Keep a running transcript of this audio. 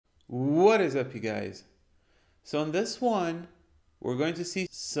What is up, you guys? So in this one, we're going to see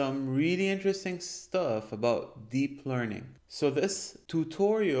some really interesting stuff about deep learning. So this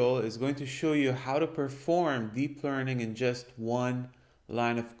tutorial is going to show you how to perform deep learning in just one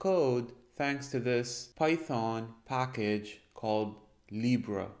line of code thanks to this Python package called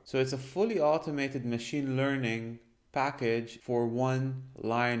Libra. So it's a fully automated machine learning package for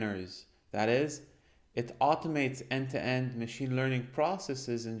one-liners. That is, it automates end-to-end machine learning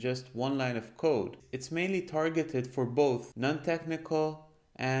processes in just one line of code. It's mainly targeted for both non-technical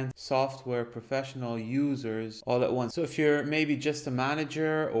and software professional users all at once. So if you're maybe just a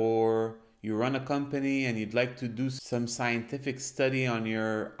manager or you run a company and you'd like to do some scientific study on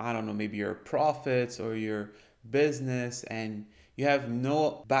your, I don't know, maybe your profits or your business, and you have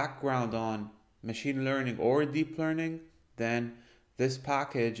no background on machine learning or deep learning, then this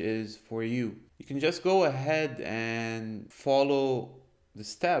package is for you. You can just go ahead and follow the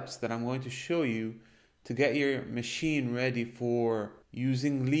steps that I'm going to show you to get your machine ready for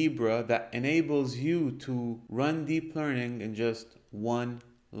using Libra that enables you to run deep learning in just one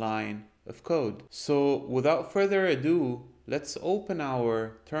line of code. So without further ado, let's open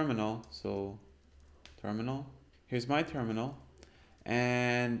our terminal. So terminal, here's my terminal,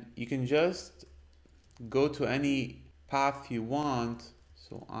 and you can just go to any path you want.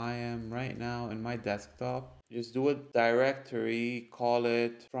 So I am right now in my desktop. Just do a directory, call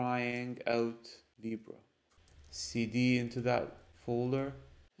it trying out Libra. CD into that folder.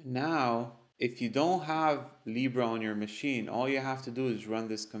 Now, if you don't have Libra on your machine, all you have to do is run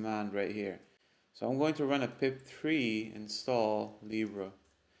this command right here. So I'm going to run a pip3 install Libra.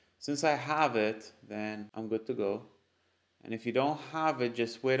 Since I have it, then I'm good to go. And if you don't have it,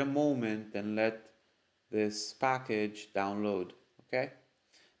 just wait a moment and let this package download, okay?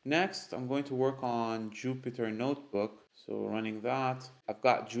 Next, I'm going to work on Jupyter Notebook. So running that, I've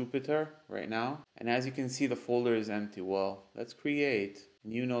got Jupyter right now. And as you can see, the folder is empty. Well, let's create a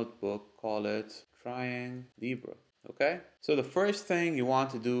new notebook, call it Trying Libra, okay? So the first thing you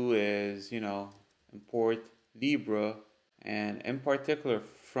want to do is, import Libra. And in particular,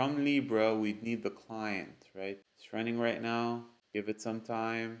 from Libra, we need the client, right? It's running right now. Give it some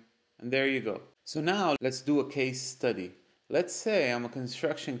time. And there you go. So now let's do a case study. Let's say I'm a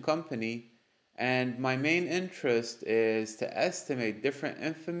construction company and my main interest is to estimate different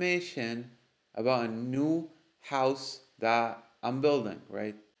information about a new house that I'm building,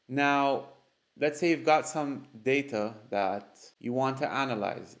 right? Now, let's say you've got some data that you want to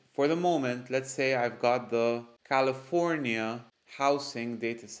analyze. For the moment, let's say I've got the California housing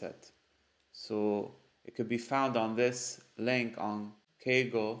dataset. So it could be found on this link on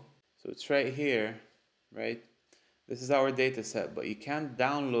Kaggle. So it's right here, right? This is our data set, but you can't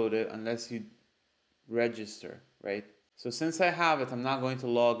download it unless you register, right? So since I have it, I'm not going to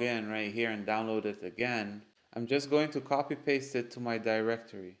log in right here and download it again. I'm just going to copy paste it to my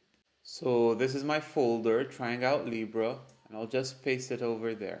directory. So this is my folder, trying out Libra, and I'll just paste it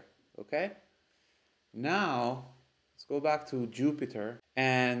over there, okay? Now, let's go back to Jupyter,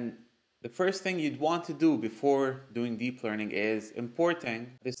 and the first thing you'd want to do before doing deep learning is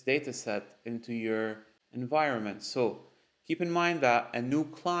importing this data set into your environment. So keep in mind that a new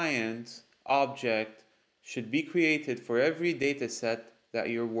client object should be created for every data set that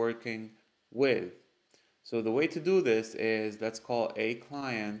you're working with. So the way to do this is, let's call a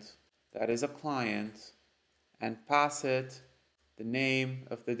client, that is a client, and pass it the name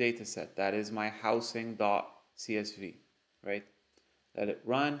of the data set, that is my housing.csv, right? Let it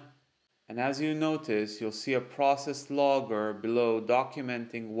run. And as you notice, you'll see a process logger below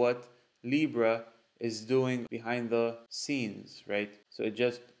documenting what Libra is doing behind the scenes, right? So it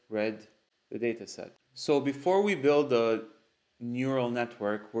just read the data set. So before we build a neural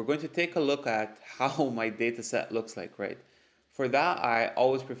network, we're going to take a look at how my data set looks like, right? For that, I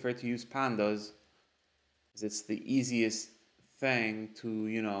always prefer to use Pandas, as it's the easiest thing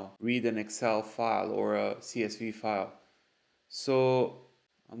to, read an Excel file or a CSV file. So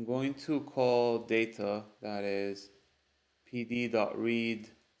I'm going to call data, that is pd.read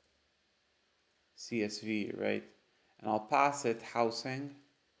CSV, right? And I'll pass it housing.csv.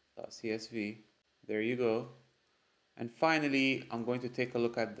 There you go. And finally, I'm going to take a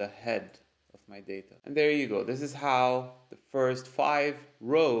look at the head of my data. And there you go. This is how the first 5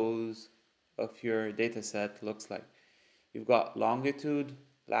 rows of your data set looks like. You've got longitude,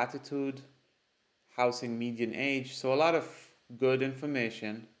 latitude, housing median age. So a lot of good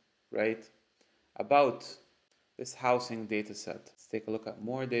information, right, about this housing data set. Let's take a look at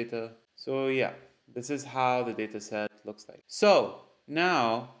more data. So yeah, this is how the data set looks like. So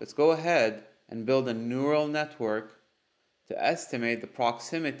now let's go ahead and build a neural network to estimate the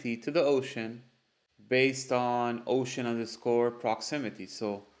proximity to the ocean based on ocean underscore proximity.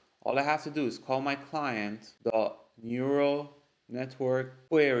 So all I have to do is call my client dot neural network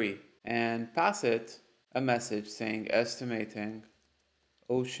query and pass it a message saying estimating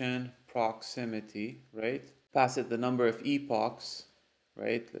ocean proximity, right? Pass it the number of epochs,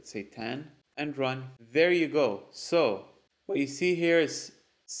 right? Let's say 10 and run. There you go. So what you see here is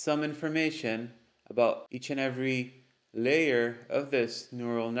some information about each and every layer of this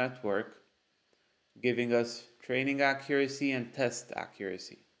neural network, giving us training accuracy and test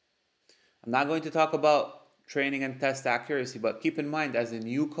accuracy. I'm not going to talk about training and test accuracy, but keep in mind, as a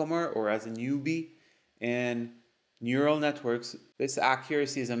newcomer or as a newbie in neural networks, this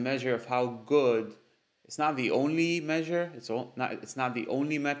accuracy is a measure of how good. It's not the only measure, it's not the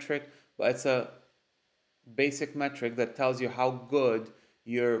only metric, but it's a basic metric that tells you how good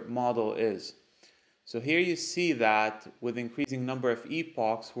your model is. So here you see that with increasing number of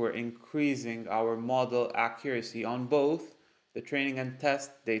epochs, we're increasing our model accuracy on both the training and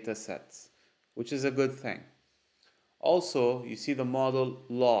test data sets, which is a good thing. Also, you see the model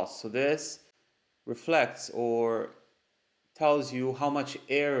loss. So this reflects or tells you how much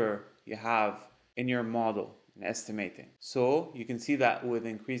error you have in your model in estimating. So you can see that with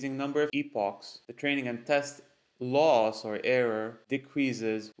increasing number of epochs, the training and test loss or error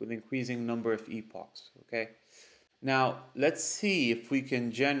decreases with increasing number of epochs. Okay. Now let's see if we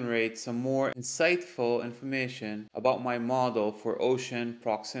can generate some more insightful information about my model for ocean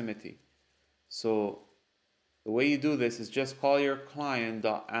proximity. So the way you do this is just call your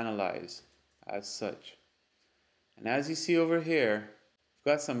client.analyze as such. And as you see over here,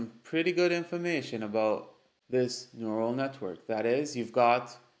 we've got some pretty good information about this neural network. That is, you've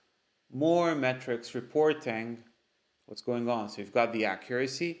got more metrics reporting what's going on. So you've got the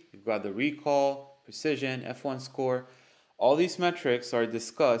accuracy, you've got the recall, precision, F1 score. All these metrics are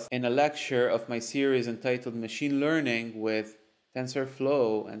discussed in a lecture of my series entitled Machine Learning with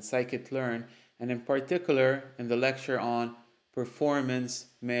TensorFlow and Scikit-Learn, and in particular in the lecture on performance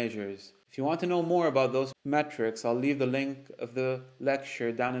measures. If you want to know more about those metrics, I'll leave the link of the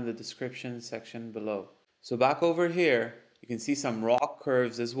lecture down in the description section below. So back over here, you can see some raw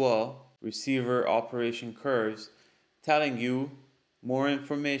curves as well, receiver operation curves, telling you more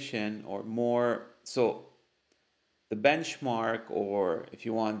information or more. So the benchmark, or if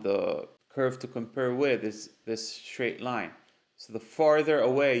you want the curve to compare with, is this straight line. So the farther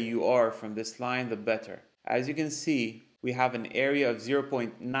away you are from this line, the better. As you can see, we have an area of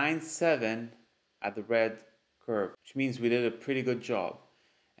 0.97 at the red curve, which means we did a pretty good job.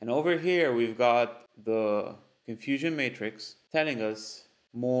 And over here, we've got the confusion matrix telling us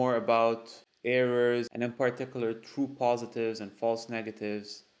more about errors, and in particular, true positives and false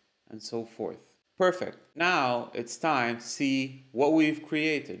negatives, and so forth. Perfect. Now it's time to see what we've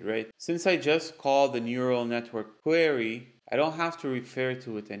created, right? Since I just called the neural network query, I don't have to refer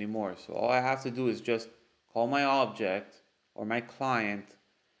to it anymore. So all I have to do is just call my object or my client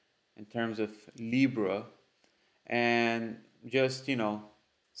in terms of Libra and just,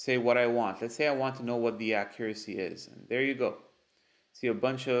 say what I want. Let's say I want to know what the accuracy is. And there you go. See a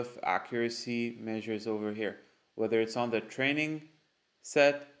bunch of accuracy measures over here, whether it's on the training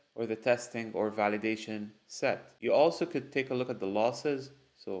set or the testing or validation set. You also could take a look at the losses.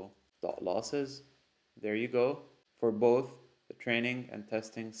 So dot losses, there you go, for both the training and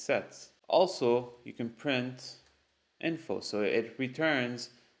testing sets. Also, you can print info. So it returns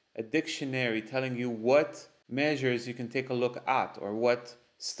a dictionary telling you what measures you can take a look at or what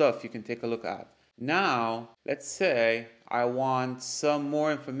stuff you can take a look at. Now, let's say I want some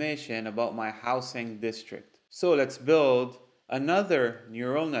more information about my housing district. So let's build another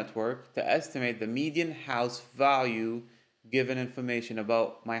neural network to estimate the median house value given information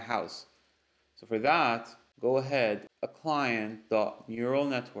about my house. So for that, go ahead, a client.neural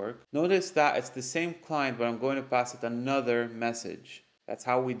network. Notice that it's the same client, but I'm going to pass it another message. That's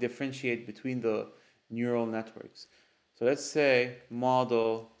how we differentiate between the neural networks. So let's say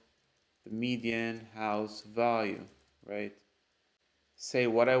model the median house value, right? Say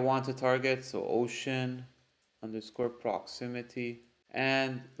what I want to target, so ocean underscore proximity,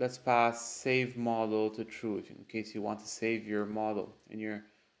 and let's pass save model to true in case you want to save your model in your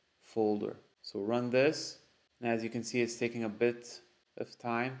folder. So run this, and as you can see, it's taking a bit of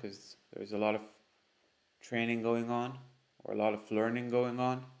time because there's a lot of training going on or a lot of learning going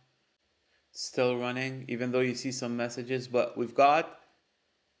on. Still running, even though you see some messages, but we've got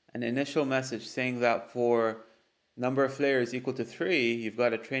an initial message saying that for number of layers equal to 3, you've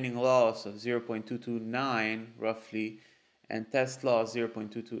got a training loss of 0.229 roughly, and test loss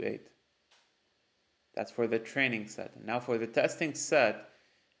 0.228. That's for the training set. And now for the testing set,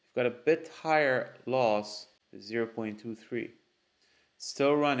 you've got a bit higher loss, 0.23.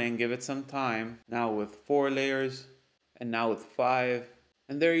 Still running, give it some time. Now with 4 layers, and now with 5.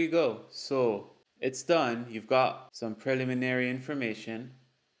 And there you go. So it's done. You've got some preliminary information.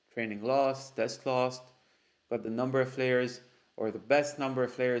 Training loss, test loss, got the number of layers, or the best number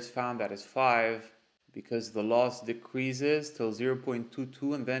of layers found, that is 5, because the loss decreases till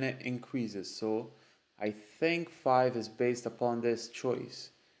 0.22 and then it increases. So I think 5 is based upon this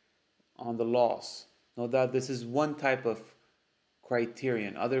choice on the loss. Note that this is one type of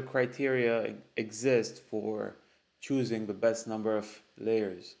criterion. Other criteria exist for choosing the best number of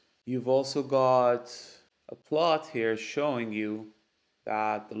layers. You've also got a plot here showing you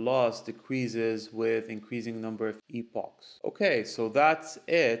that the loss decreases with increasing number of epochs. Okay, so that's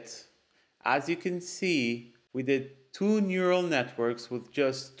it. As you can see, we did 2 neural networks with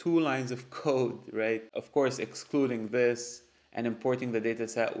just 2 lines of code, right? Of course, excluding this and importing the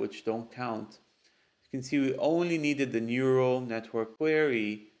dataset, which don't count. You can see we only needed the neural network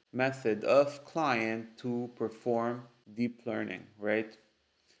query method of client to perform deep learning, right?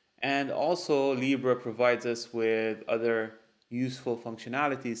 And also Libra provides us with other useful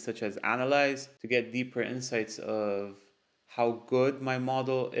functionalities such as analyze to get deeper insights of how good my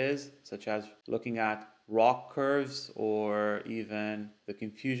model is, such as looking at ROC curves or even the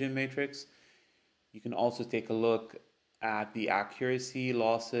confusion matrix. You can also take a look at the accuracy,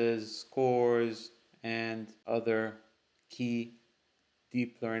 losses, scores, and other key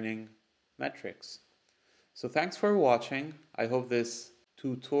deep learning metrics. So thanks for watching. I hope this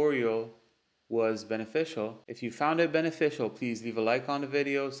tutorial was beneficial. If you found it beneficial, please leave a like on the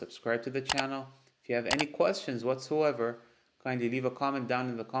video, subscribe to the channel. If you have any questions whatsoever, kindly leave a comment down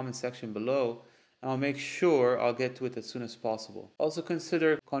in the comment section below, and I'll make sure I'll get to it as soon as possible. Also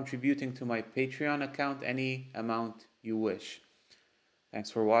consider contributing to my Patreon account any amount you wish. Thanks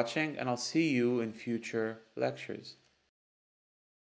for watching, and I'll see you in future lectures.